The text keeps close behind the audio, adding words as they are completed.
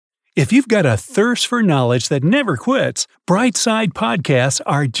If you've got a thirst for knowledge that never quits, Brightside Podcasts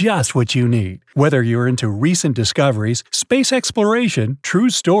are just what you need. Whether you're into recent discoveries, space exploration, true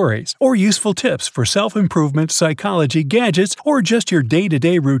stories, or useful tips for self-improvement, psychology, gadgets, or just your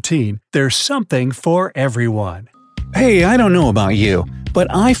day-to-day routine, there's something for everyone. Hey, I don't know about you, but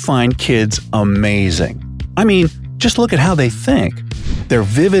I find kids amazing. I mean, just look at how they think. Their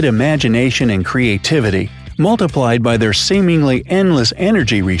vivid imagination and creativity, multiplied by their seemingly endless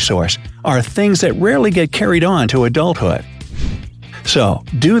energy resource, are things that rarely get carried on to adulthood. So,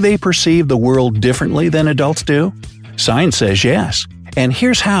 do they perceive the world differently than adults do? Science says yes, and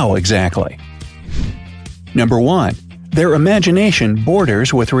here's how exactly. Number 1. Their imagination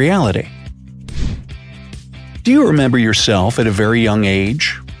borders with reality. Do you remember yourself at a very young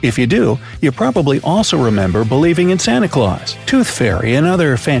age? If you do, you probably also remember believing in Santa Claus, Tooth Fairy, and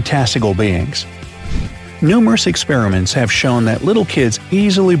other fantastical beings. Numerous experiments have shown that little kids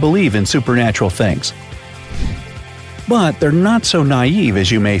easily believe in supernatural things. But they're not so naive as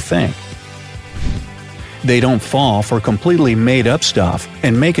you may think. They don't fall for completely made-up stuff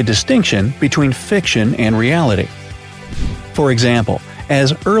and make a distinction between fiction and reality. For example,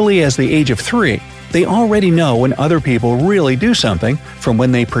 as early as the age of 3, they already know when other people really do something from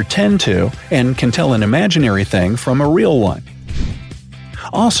when they pretend to, and can tell an imaginary thing from a real one.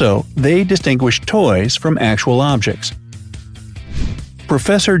 Also, they distinguish toys from actual objects.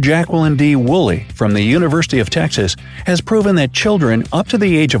 Professor Jacqueline D. Woolley from the University of Texas has proven that children up to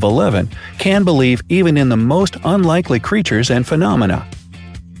the age of 11 can believe even in the most unlikely creatures and phenomena.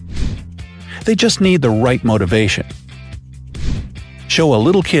 They just need the right motivation. Show a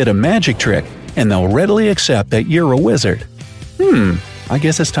little kid a magic trick, and they'll readily accept that you're a wizard. I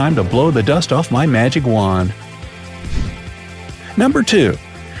guess it's time to blow the dust off my magic wand. Number 2.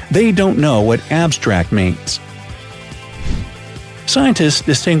 They don't know what abstract means. Scientists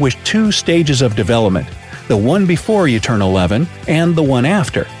distinguish 2 stages of development, the one before you turn 11 and the one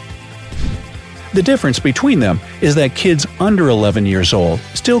after. The difference between them is that kids under 11 years old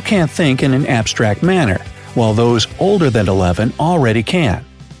still can't think in an abstract manner, while those older than 11 already can.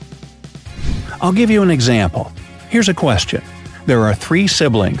 I'll give you an example. Here's a question. There are 3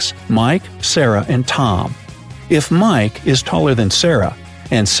 siblings, Mike, Sarah, and Tom. If Mike is taller than Sarah,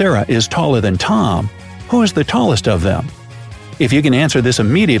 and Sarah is taller than Tom, who is the tallest of them? If you can answer this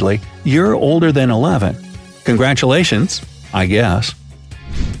immediately, you're older than 11. Congratulations, I guess.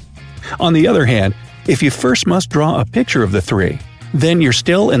 On the other hand, if you first must draw a picture of the 3, then you're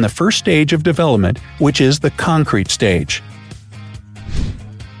still in the first stage of development, which is the concrete stage.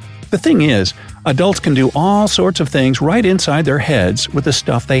 The thing is, adults can do all sorts of things right inside their heads with the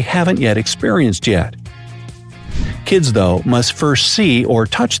stuff they haven't yet experienced yet. Kids, though, must first see or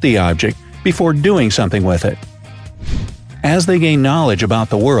touch the object before doing something with it. As they gain knowledge about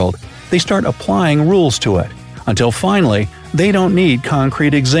the world, they start applying rules to it, until finally, they don't need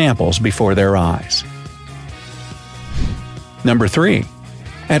concrete examples before their eyes. Number 3.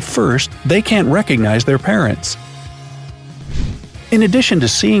 At first, they can't recognize their parents. In addition to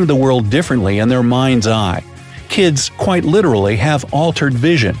seeing the world differently in their mind's eye, kids quite literally have altered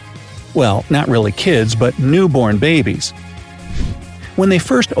vision. Well, not really kids, but newborn babies. When they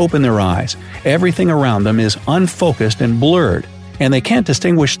first open their eyes, everything around them is unfocused and blurred, and they can't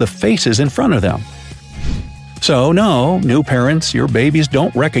distinguish the faces in front of them. So no, new parents, your babies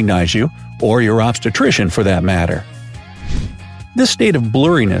don't recognize you, or your obstetrician for that matter. This state of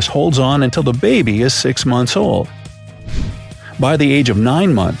blurriness holds on until the baby is 6 months old. By the age of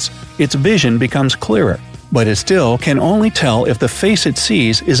 9 months, its vision becomes clearer, but it still can only tell if the face it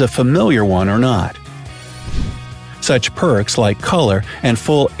sees is a familiar one or not. Such perks like color and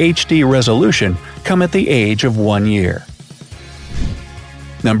full HD resolution come at the age of 1 year.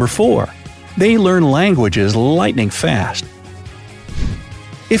 Number 4. They learn languages lightning fast.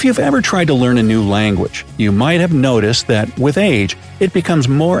 If you've ever tried to learn a new language, you might have noticed that with age, it becomes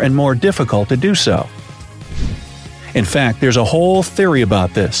more and more difficult to do so. In fact, there's a whole theory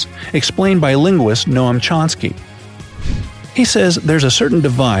about this, explained by linguist Noam Chomsky. He says there's a certain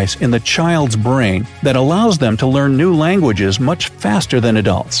device in the child's brain that allows them to learn new languages much faster than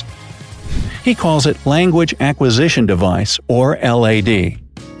adults. He calls it Language Acquisition Device, or LAD.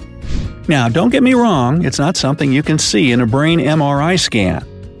 Now, don't get me wrong, it's not something you can see in a brain MRI scan.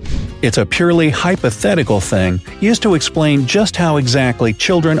 It's a purely hypothetical thing used to explain just how exactly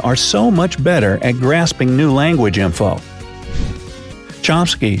children are so much better at grasping new language info.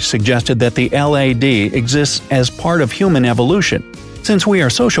 Chomsky suggested that the LAD exists as part of human evolution. Since we are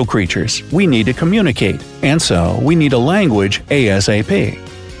social creatures, we need to communicate, and so we need a language ASAP.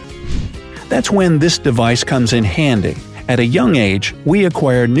 That's when this device comes in handy, At a young age, we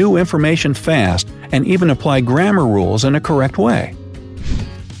acquire new information fast and even apply grammar rules in a correct way.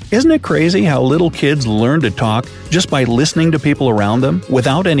 Isn't it crazy how little kids learn to talk just by listening to people around them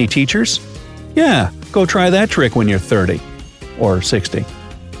without any teachers? Yeah, go try that trick when you're 30. Or 60.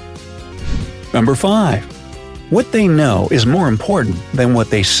 Number 5. What they know is more important than what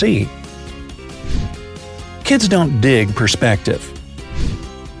they see. Kids don't dig perspective.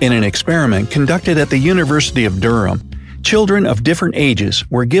 In an experiment conducted at the University of Durham, children of different ages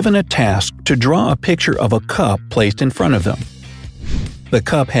were given a task to draw a picture of a cup placed in front of them. The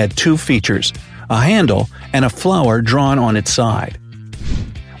cup had two features, a handle and a flower drawn on its side.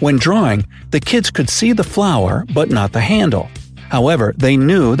 When drawing, the kids could see the flower but not the handle. However, they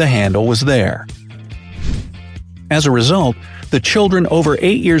knew the handle was there. As a result, the children over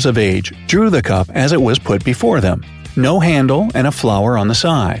 8 years of age drew the cup as it was put before them, no handle and a flower on the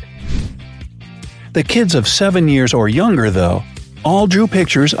side. The kids of 7 years or younger, though, all drew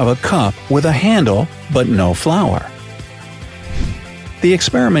pictures of a cup with a handle but no flower. The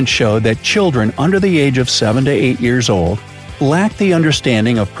experiment showed that children under the age of 7 to 8 years old lacked the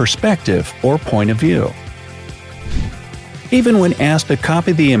understanding of perspective or point of view. Even when asked to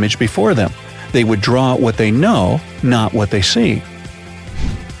copy the image before them, they would draw what they know, not what they see.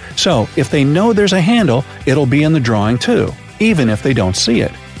 So, if they know there's a handle, it'll be in the drawing too, even if they don't see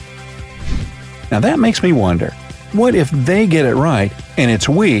it. Now that makes me wonder, what if they get it right and it's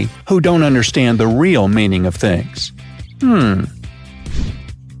we who don't understand the real meaning of things?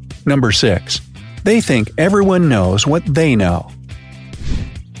 Number 6. They think everyone knows what they know.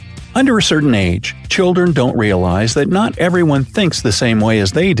 Under a certain age, children don't realize that not everyone thinks the same way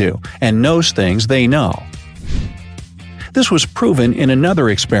as they do and knows things they know. This was proven in another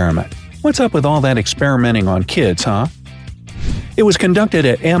experiment. What's up with all that experimenting on kids, huh? It was conducted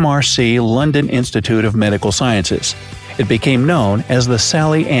at MRC London Institute of Medical Sciences. It became known as the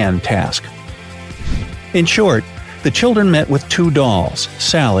Sally Ann task. In short, the children met with two dolls,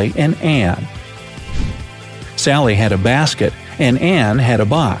 Sally and Ann. Sally had a basket and Ann had a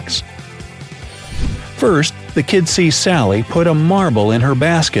box. First, the kids see Sally put a marble in her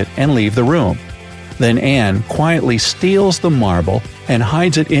basket and leave the room. Then Ann quietly steals the marble and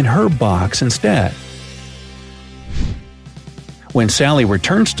hides it in her box instead. When Sally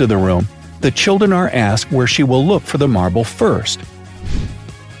returns to the room, the children are asked where she will look for the marble first.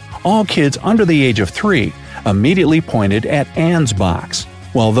 All kids under the age of 3 immediately pointed at Ann's box,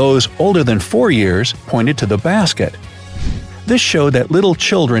 while those older than 4 years pointed to the basket. This showed that little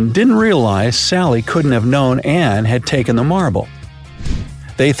children didn't realize Sally couldn't have known Ann had taken the marble.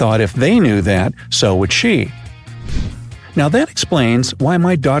 They thought if they knew that, so would she. Now that explains why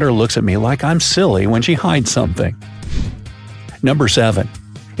my daughter looks at me like I'm silly when she hides something. Number 7.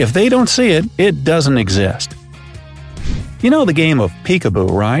 If they don't see it, it doesn't exist. You know the game of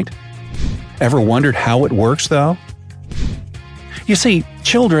peekaboo, right? Ever wondered how it works, though? You see,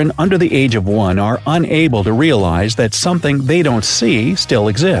 children under the age of 1 are unable to realize that something they don't see still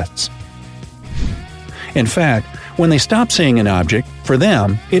exists. In fact, when they stop seeing an object, for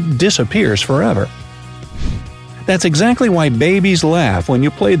them, it disappears forever. That's exactly why babies laugh when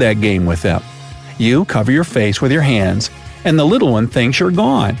you play that game with them. You cover your face with your hands, and the little one thinks you're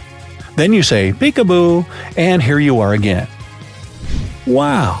gone. Then you say, "Peekaboo," and here you are again.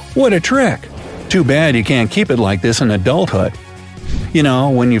 Wow, what a trick! Too bad you can't keep it like this in adulthood. You know,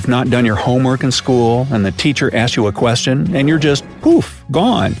 when you've not done your homework in school and the teacher asks you a question and you're just, poof,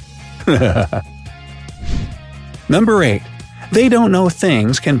 gone. Number 8. They don't know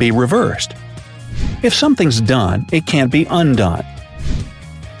things can be reversed. If something's done, it can't be undone.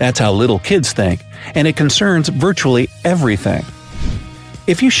 That's how little kids think, and it concerns virtually everything.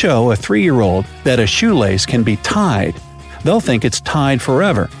 If you show a 3-year-old that a shoelace can be tied, they'll think it's tied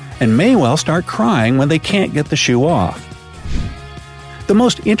forever and may well start crying when they can't get the shoe off. The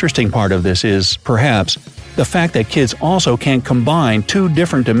most interesting part of this is, perhaps, the fact that kids also can't combine 2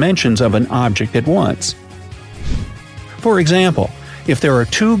 different dimensions of an object at once. For example, if there are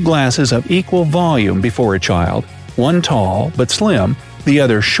 2 glasses of equal volume before a child, one tall but slim, the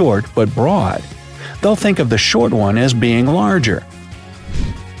other short but broad, they'll think of the short one as being larger.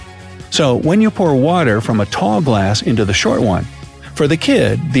 So when you pour water from a tall glass into the short one, for the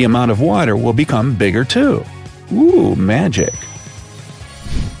kid, the amount of water will become bigger too. Ooh, magic.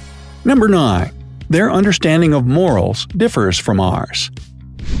 Number 9. Their understanding of morals differs from ours.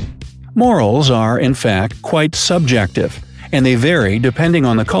 Morals are, in fact, quite subjective, and they vary depending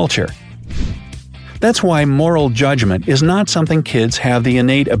on the culture. That's why moral judgment is not something kids have the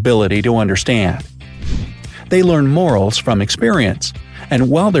innate ability to understand. They learn morals from experience, and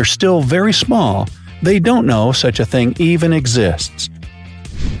while they're still very small, They don't know such a thing even exists.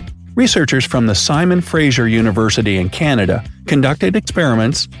 Researchers from the Simon Fraser University in Canada conducted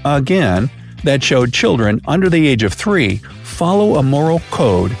experiments, again, that showed children under the age of 3 follow a moral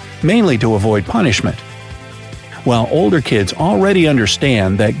code mainly to avoid punishment, while older kids already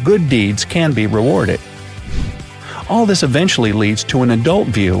understand that good deeds can be rewarded. All this eventually leads to an adult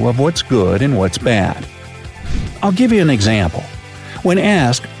view of what's good and what's bad. I'll give you an example. When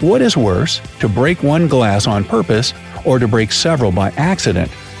asked what is worse, to break one glass on purpose or to break several by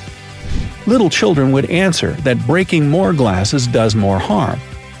accident, little children would answer that breaking more glasses does more harm,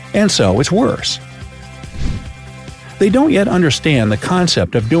 and so it's worse. They don't yet understand the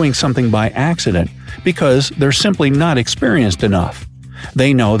concept of doing something by accident because they're simply not experienced enough.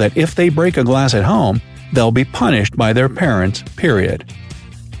 They know that if they break a glass at home, they'll be punished by their parents, period.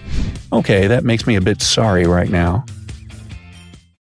 Okay, that makes me a bit sorry right now.